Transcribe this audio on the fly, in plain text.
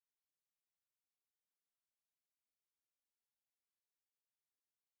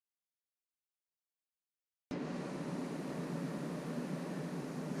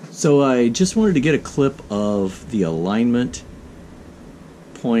So I just wanted to get a clip of the alignment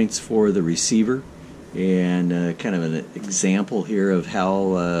points for the receiver and kind of an example here of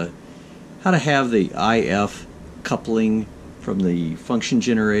how to have the IF coupling from the function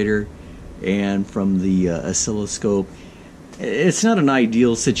generator and from the oscilloscope. It's not an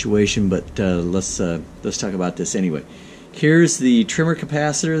ideal situation, but let's talk about this anyway. Here's the trimmer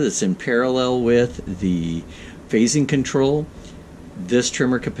capacitor that's in parallel with the phasing control. This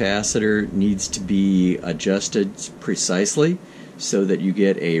trimmer capacitor needs to be adjusted precisely so that you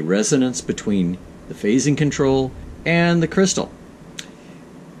get a resonance between the phasing control and the crystal.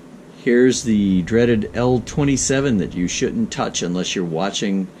 Here's the dreaded L27 that you shouldn't touch unless you're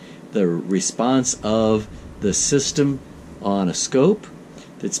watching the response of the system on a scope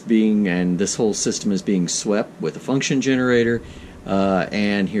and this whole system is being swept with a function generator.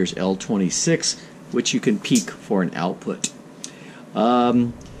 And here's L26, which you can peak for an output.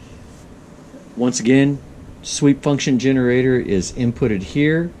 Once again, sweep function generator is inputted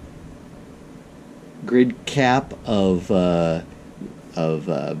here. Grid cap of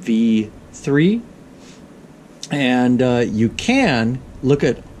V3, and you can look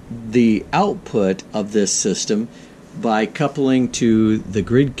at the output of this system by coupling to the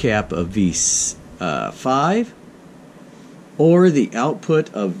grid cap of V5 or the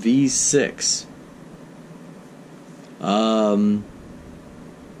output of V6.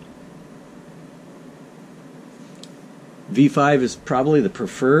 V5 is probably the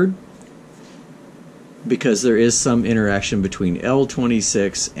preferred because there is some interaction between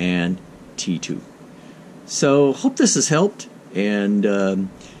L26 and T2. So hope this has helped, and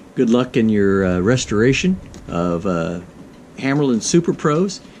good luck in your restoration of Hammerland Super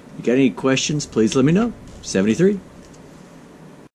Pros. If you got any questions, please let me know. 73.